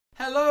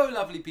Hello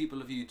lovely people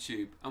of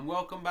YouTube and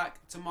welcome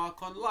back to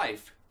Mark on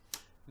Life.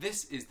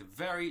 This is the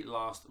very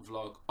last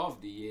vlog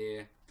of the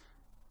year,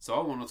 so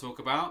I want to talk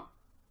about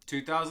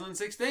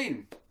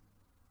 2016.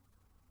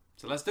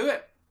 So let's do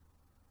it.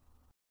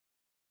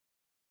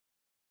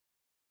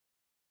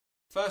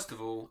 First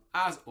of all,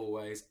 as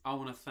always, I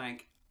want to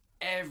thank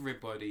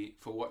everybody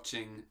for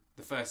watching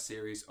the first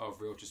series of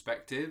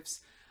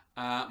Retrospectives.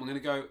 I'm going to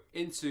go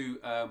into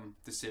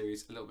the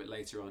series a little bit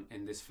later on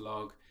in this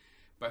vlog.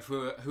 But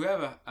for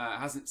whoever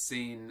hasn't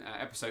seen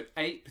episode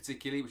 8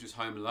 particularly, which was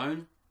Home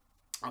Alone,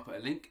 I'll put a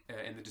link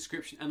in the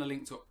description and a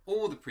link to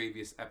all the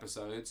previous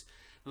episodes.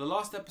 Now, the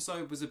last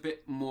episode was a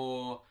bit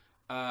more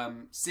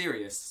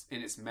serious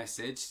in its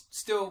message.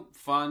 Still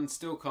fun,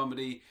 still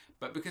comedy,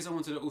 but because I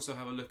wanted to also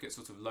have a look at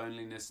sort of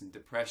loneliness and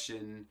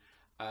depression,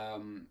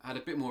 had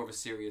a bit more of a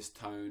serious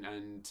tone.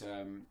 And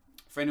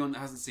for anyone that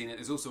hasn't seen it,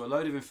 there's also a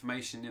load of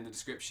information in the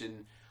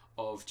description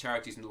of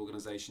charities and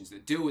organisations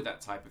that deal with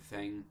that type of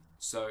thing.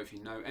 So if you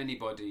know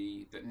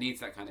anybody that needs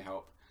that kind of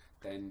help,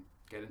 then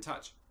get in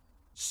touch.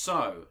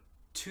 So,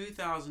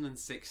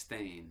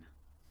 2016.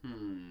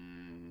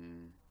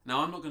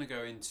 Now I'm not going to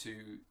go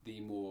into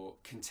the more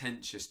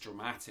contentious,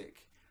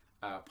 dramatic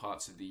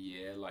parts of the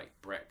year like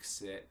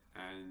Brexit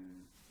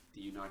and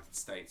the United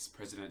States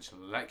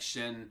presidential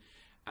election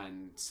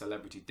and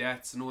celebrity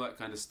deaths and all that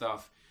kind of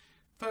stuff.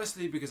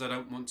 Firstly, because I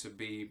don't want to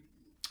be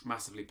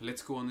massively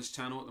political on this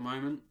channel at the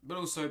moment, but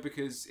also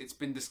because it's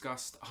been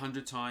discussed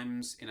 100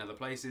 times in other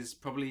places,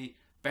 probably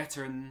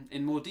better and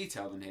in more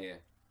detail than here.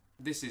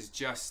 This is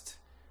just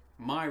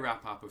my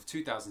wrap up of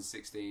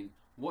 2016,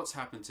 what's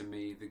happened to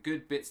me, the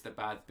good bits, the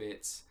bad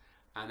bits,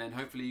 and then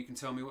hopefully you can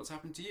tell me what's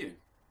happened to you.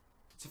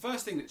 So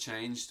first thing that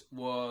changed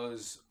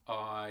was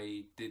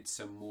I did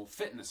some more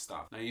fitness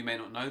stuff. Now you may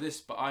not know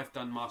this, but I've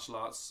done martial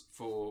arts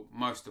for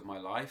most of my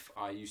life.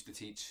 I used to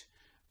teach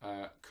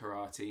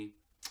karate,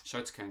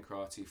 Shotokan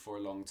karate for a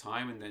long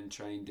time, and then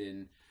trained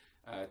in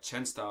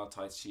Chen style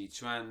Tai Chi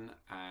Chuan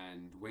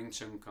and Wing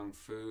Chun Kung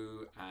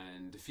Fu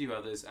and a few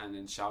others, and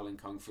then Shaolin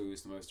Kung Fu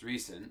is the most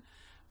recent.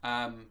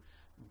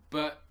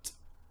 But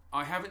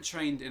I haven't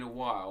trained in a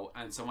while,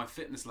 and so my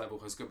fitness level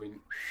has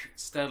been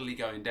steadily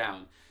going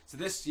down. So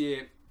this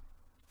year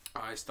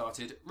I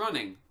started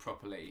running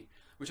properly,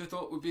 which I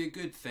thought would be a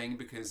good thing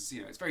because,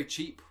 you know, it's very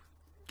cheap.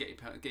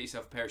 Get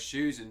yourself a pair of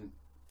shoes and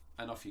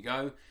off you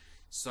go.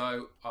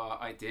 So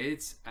I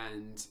did,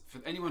 and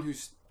for anyone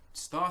who's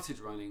started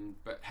running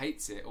but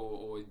hates it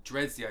or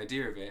dreads the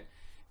idea of it,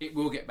 it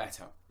will get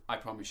better, I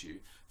promise you.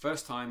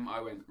 First time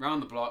I went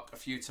round the block a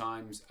few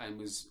times and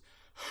was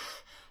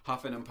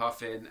huffing and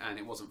puffing, and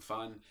it wasn't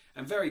fun.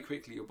 And very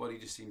quickly your body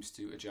just seems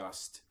to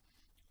adjust.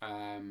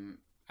 I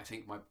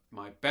think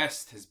my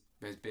best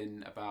has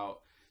been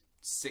about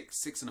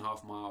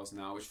 6.5 miles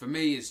now, which for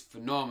me is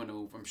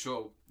phenomenal. I'm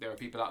sure there are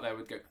people out there who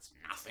would go, it's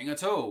nothing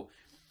at all.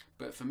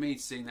 But for me,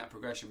 seeing that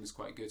progression was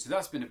quite good. So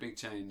that's been a big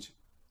change.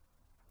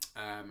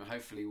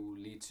 Hopefully will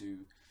lead to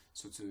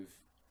sort of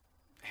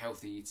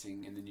healthy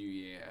eating in the new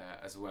year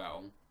as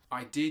well.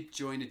 I did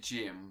join a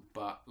gym,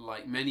 but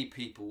like many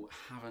people,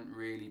 haven't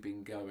really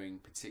been going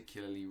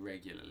particularly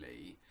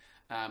regularly.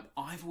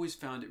 I've always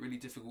found it really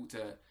difficult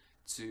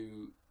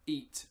to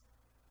eat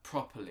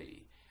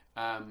properly.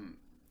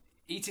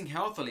 Eating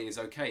healthily is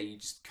okay, you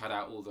just cut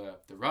out all the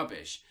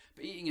rubbish.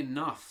 But eating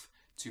enough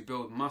to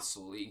build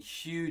muscle, eating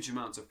huge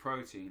amounts of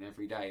protein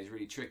every day is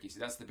really tricky. So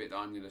that's the bit that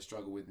I'm going to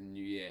struggle with in the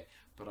new year.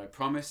 But I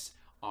promise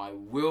I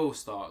will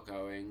start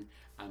going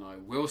and I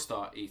will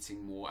start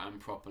eating more and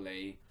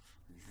properly.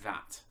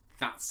 That's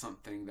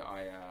something that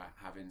I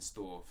have in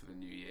store for the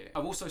new year.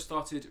 I've also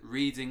started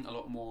reading a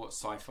lot more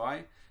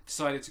sci-fi.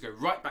 Decided to go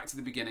right back to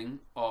the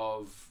beginning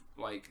of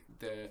like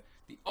the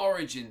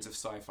origins of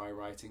sci-fi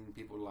writing,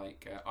 people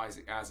like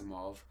Isaac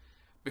Asimov.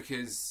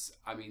 Because,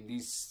 I mean,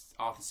 these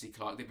Arthur C.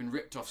 Clarke, they've been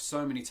ripped off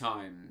so many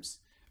times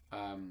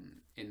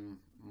in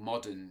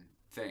modern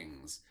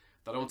things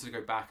that I wanted to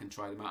go back and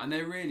try them out. And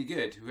they're really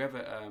good.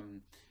 Whoever,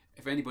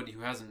 if anybody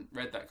who hasn't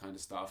read that kind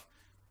of stuff,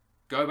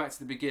 go back to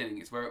the beginning.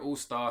 It's where it all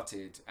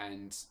started,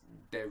 and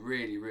they're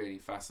really, really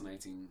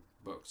fascinating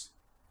books.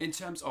 In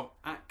terms of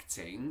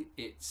acting,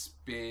 it's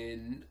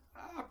been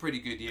a pretty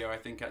good year, I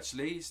think,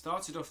 actually.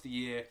 Started off the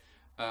year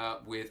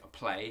with a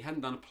play. Hadn't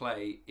done a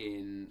play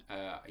in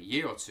a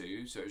year or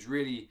two, so it was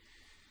really,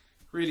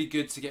 really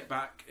good to get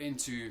back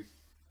into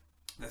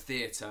the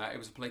theatre. It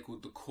was a play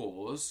called The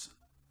Cause,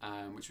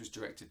 which was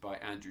directed by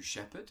Andrew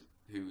Shepherd,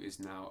 who is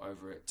now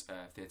over at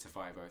Theatre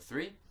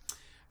 503.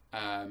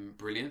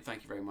 Brilliant,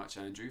 thank you very much,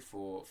 Andrew,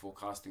 for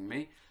casting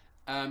me.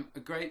 A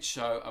great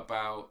show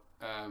about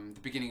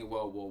the beginning of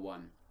World War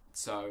One.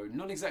 So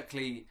not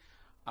exactly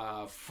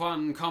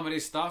fun comedy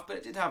stuff, but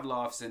it did have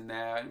laughs in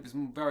there. It was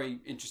very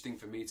interesting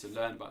for me to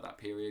learn about that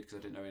period because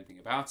I didn't know anything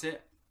about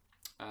it.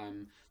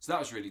 So that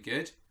was really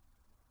good.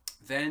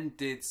 Then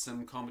did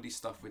some comedy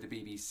stuff with the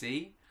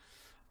BBC,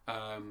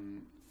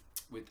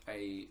 with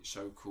a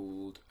show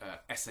called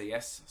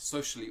SAS,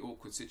 Socially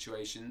Awkward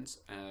Situations,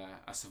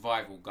 a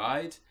survival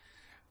guide,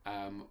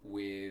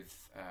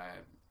 with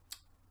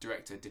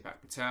director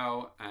Deepak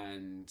Patel,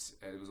 and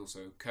there was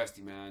also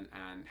Kirsty Mann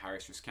and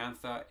Harris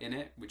Riskantha in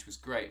it, which was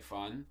great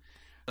fun.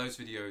 Those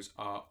videos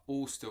are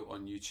all still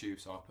on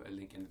YouTube, so I'll put a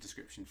link in the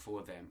description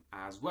for them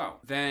as well.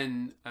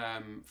 Then,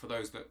 for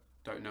those that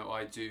don't know,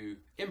 I do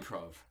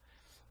improv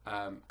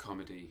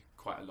comedy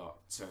quite a lot,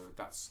 so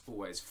that's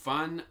always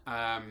fun.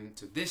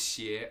 So this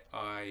year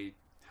I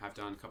have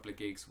done a couple of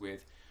gigs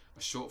with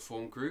a short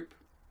form group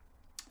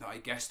that I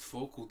guest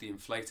for called The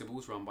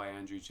Inflatables, run by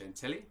Andrew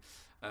Gentili.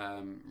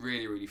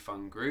 Really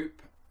fun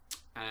group.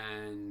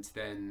 And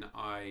then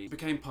I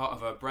became part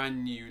of a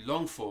brand new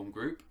long form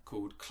group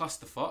called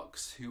Cluster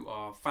Fox, who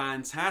are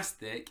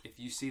fantastic. If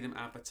you see them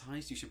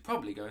advertised, you should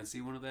probably go and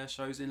see one of their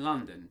shows in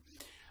London.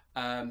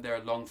 They're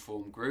a long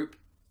form group,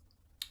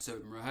 so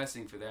we've been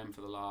rehearsing for them for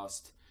the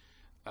last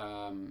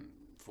 4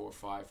 or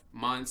 5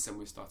 months, and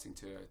we're starting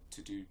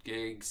to do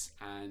gigs.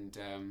 And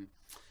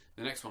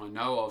the next one I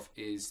know of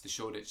is the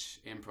Shoreditch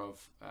Improv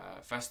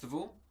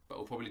Festival, but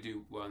we'll probably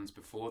do ones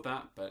before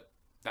that, but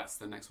that's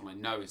the next one I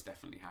know is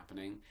definitely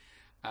happening,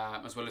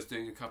 as well as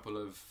doing a couple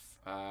of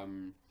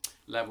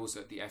levels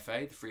at the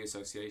FA, the Free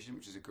Association,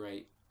 which is a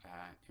great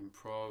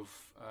improv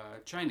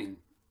training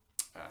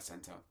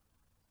centre.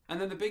 And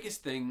then the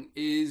biggest thing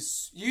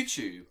is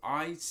YouTube.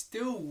 I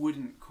still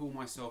wouldn't call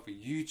myself a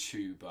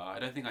YouTuber. I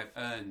don't think I've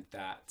earned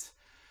that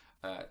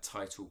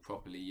title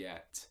properly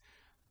yet,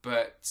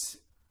 but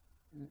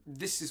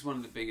this is one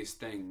of the biggest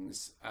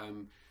things.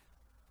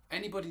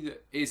 Anybody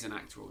that is an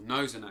actor or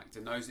knows an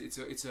actor knows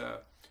it's a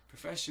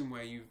profession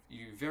where you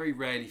very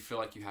rarely feel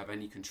like you have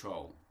any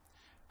control.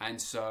 And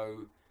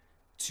so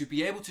to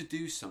be able to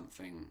do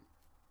something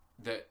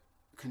that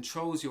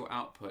controls your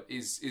output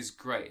is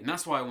great. And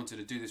that's why I wanted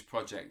to do this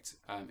project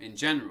in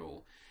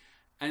general.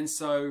 And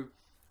so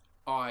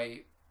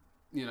I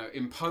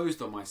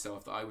imposed on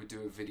myself that I would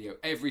do a video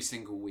every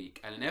single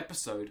week and an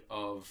episode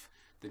of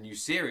the new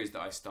series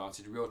that I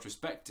started, Real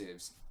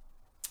Retrospectives,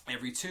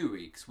 every 2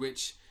 weeks,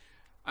 which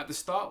at the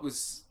start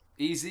was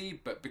easy,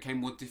 but became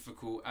more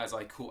difficult as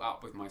I caught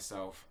up with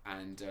myself,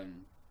 and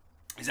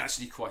it's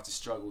actually quite a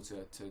struggle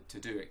to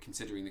do it,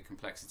 considering the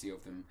complexity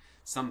of them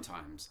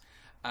sometimes.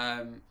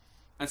 And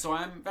so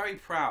I am very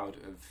proud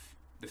of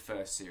the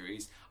first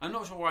series. I'm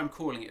not sure why I'm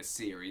calling it a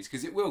series,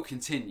 because it will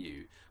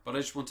continue, but I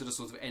just wanted to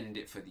sort of end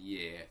it for the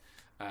year.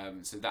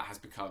 So that has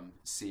become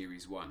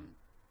Series 1.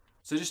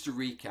 So just to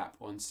recap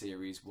on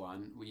Series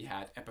 1, we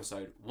had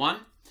Episode 1,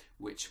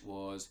 which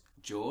was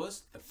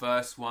Jaws, the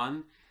first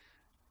one.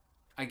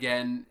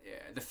 Again,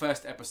 the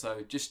first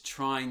episode, just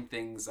trying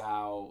things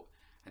out,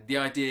 had the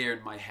idea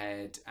in my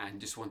head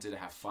and just wanted to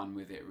have fun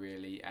with it,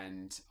 really.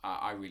 And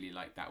I really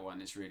like that one.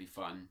 It's really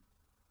fun.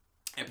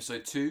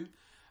 Episode 2,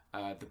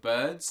 The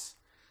Birds.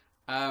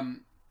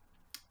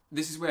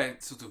 This is where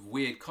sort of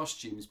weird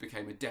costumes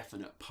became a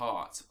definite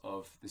part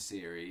of the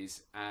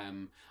series.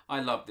 I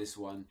love this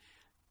one.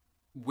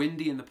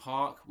 Windy in the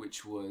park,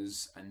 which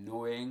was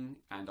annoying,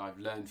 and I've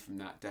learned from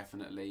that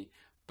definitely,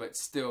 but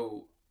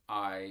still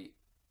I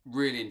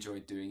really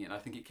enjoyed doing it, and I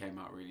think it came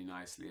out really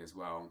nicely as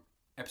well.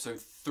 Episode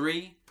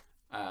 3,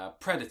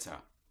 Predator.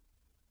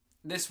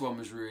 This one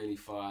was really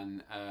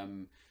fun.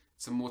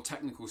 Some more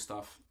technical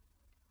stuff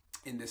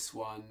in this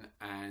one,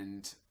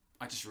 and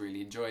I just really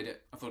enjoyed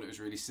it. I thought it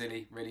was really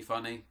silly, really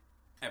funny.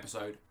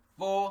 Episode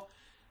 4,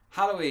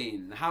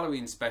 Halloween, the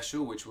Halloween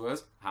special, which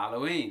was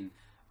Halloween.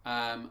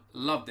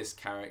 Love this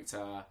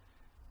character.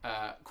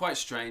 Quite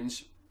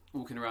strange,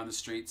 walking around the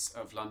streets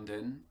of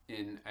London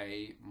in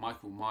a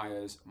Michael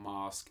Myers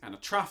mask and a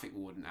traffic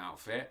warden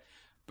outfit,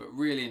 but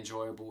really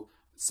enjoyable.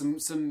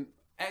 Some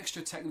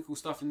extra technical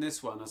stuff in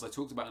this one, as I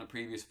talked about in a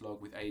previous vlog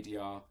with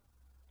ADR.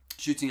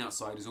 Shooting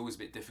outside is always a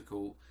bit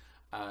difficult,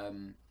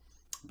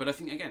 but I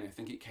think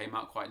it came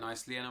out quite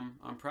nicely, and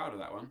I'm proud of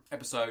that one.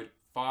 Episode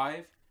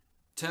 5,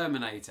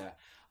 Terminator.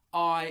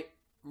 I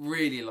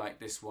really like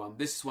this one.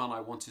 This is one I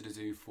wanted to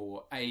do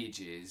for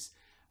ages.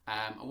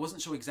 I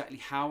wasn't sure exactly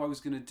how I was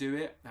going to do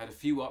it. I had a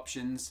few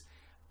options,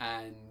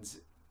 and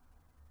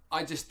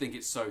I just think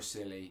it's so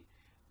silly,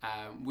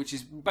 which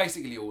is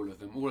basically all of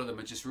them. All of them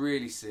are just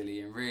really silly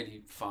and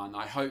really fun.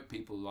 I hope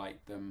people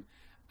like them,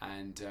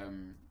 and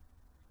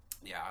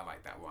yeah, I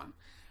like that one.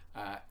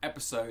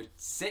 Episode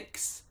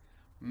 6,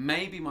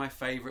 maybe my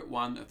favourite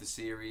one of the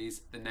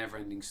series, The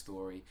Neverending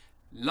Story.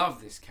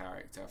 Love this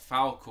character.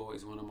 Falcor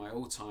is one of my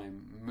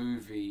all-time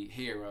movie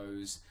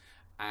heroes,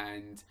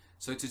 and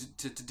so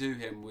to do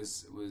him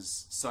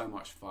was so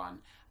much fun,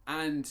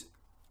 and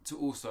to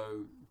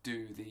also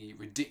do the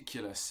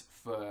ridiculous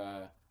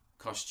fur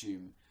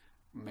costume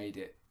made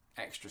it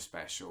extra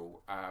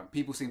special.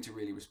 People seem to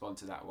really respond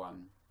to that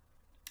one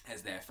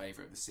as their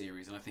favourite of the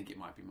series, and I think it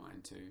might be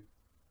mine too.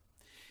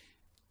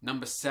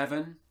 Number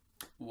 7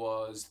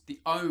 was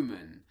The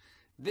Omen.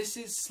 This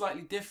is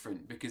slightly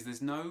different because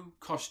there's no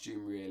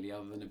costume really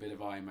other than a bit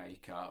of eye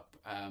makeup.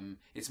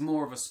 It's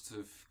more of a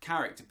sort of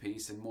character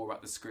piece and more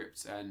about the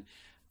script, and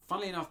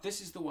funnily enough,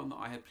 this is the one that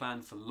I had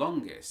planned for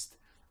longest.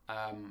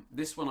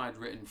 This one I'd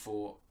written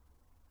for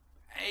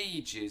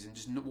ages and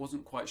just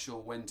wasn't quite sure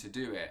when to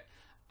do it.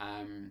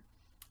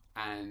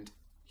 And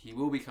he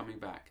will be coming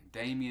back.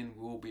 Damien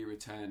will be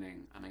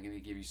returning, and I'm going to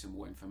give you some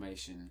more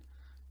information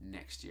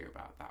next year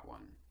about that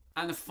one.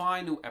 And the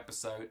final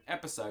episode,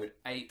 episode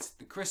 8,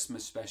 the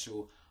Christmas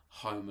special,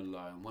 Home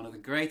Alone. One of the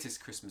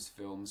greatest Christmas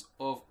films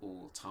of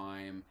all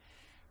time.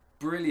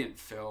 Brilliant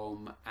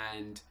film,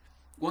 and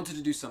wanted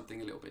to do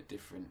something a little bit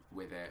different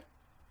with it.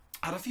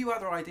 I had a few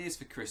other ideas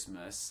for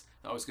Christmas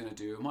that I was going to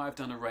do. I might have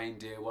done a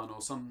reindeer one or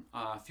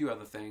a few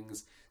other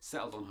things,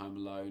 settled on Home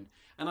Alone.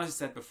 And as I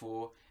said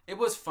before, it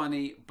was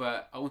funny,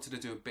 but I wanted to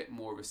do a bit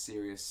more of a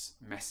serious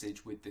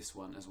message with this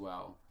one as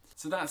well.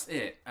 So that's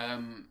it.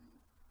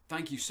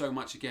 Thank you so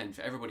much again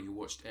for everybody who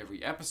watched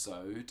every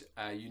episode.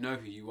 You know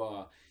who you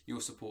are.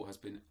 Your support has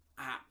been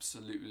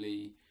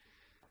absolutely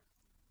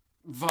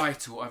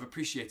vital. I've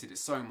appreciated it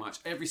so much.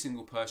 Every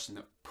single person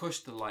that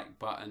pushed the like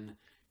button,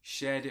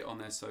 shared it on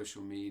their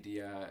social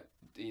media,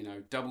 you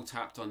know, double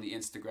tapped on the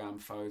Instagram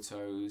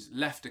photos,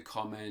 left a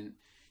comment.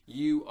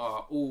 You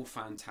are all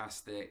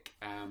fantastic.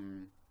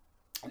 And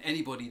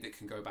anybody that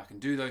can go back and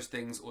do those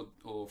things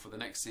or for the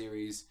next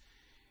series,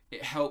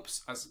 it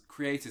helps as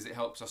creators, it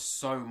helps us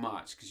so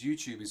much, because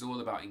YouTube is all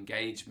about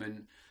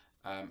engagement,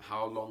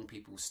 how long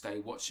people stay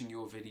watching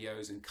your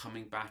videos and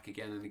coming back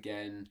again and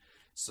again.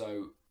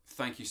 So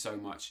thank you so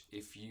much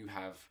if you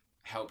have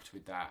helped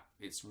with that.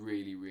 It's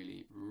really,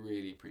 really,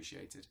 really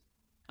appreciated.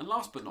 And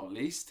last but not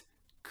least,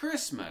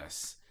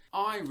 Christmas.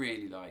 I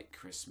really like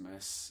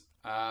Christmas.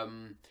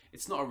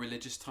 It's not a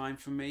religious time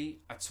for me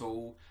at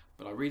all,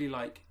 but I really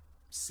like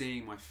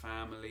seeing my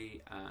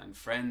family and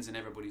friends, and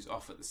everybody's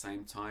off at the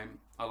same time.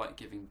 I like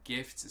giving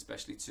gifts,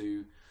 especially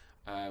to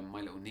my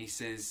little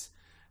nieces,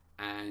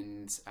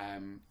 and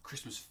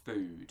Christmas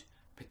food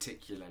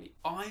particularly.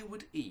 I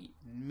would eat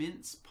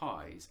mince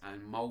pies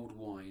and mulled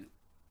wine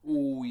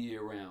all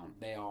year round.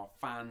 They are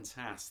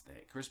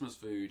fantastic. Christmas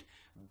food,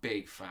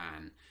 big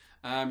fan.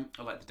 I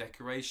like the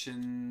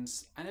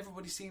decorations, and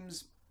everybody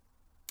seems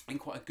in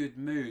quite a good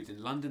mood.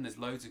 In London there's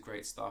loads of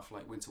great stuff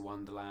like Winter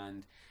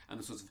Wonderland and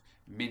the sort of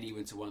mini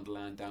Winter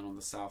Wonderland down on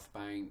the South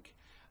Bank.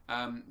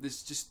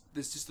 There's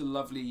just a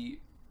lovely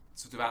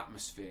sort of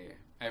atmosphere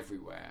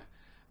everywhere.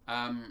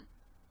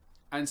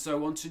 And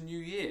so on to New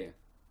Year.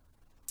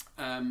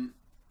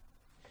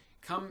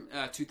 Come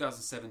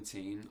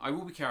 2017, I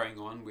will be carrying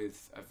on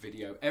with a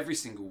video every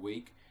single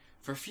week.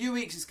 For a few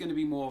weeks it's going to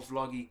be more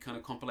vloggy, kind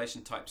of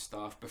compilation type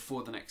stuff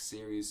before the next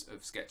series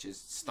of sketches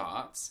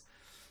starts.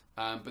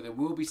 But there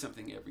will be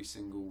something every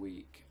single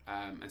week.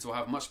 And so I'll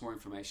have much more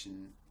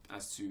information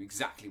as to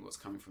exactly what's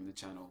coming from the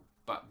channel.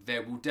 But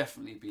there will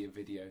definitely be a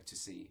video to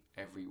see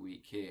every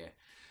week here.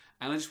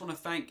 And I just want to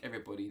thank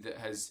everybody that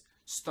has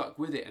stuck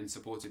with it and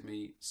supported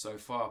me so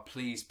far.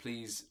 Please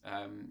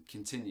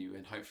continue,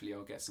 and hopefully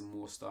I'll get some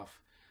more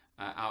stuff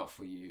out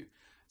for you.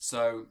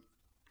 So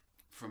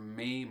from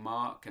me,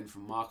 Mark, and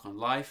from Mark on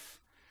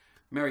Life,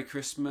 Merry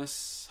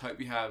Christmas. Hope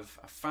you have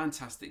a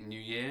fantastic New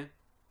Year,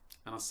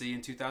 and I'll see you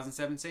in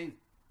 2017.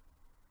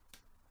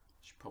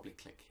 Should probably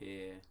click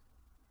here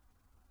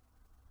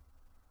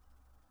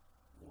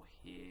or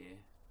here.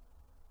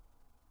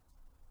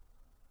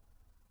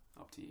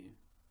 Up to you.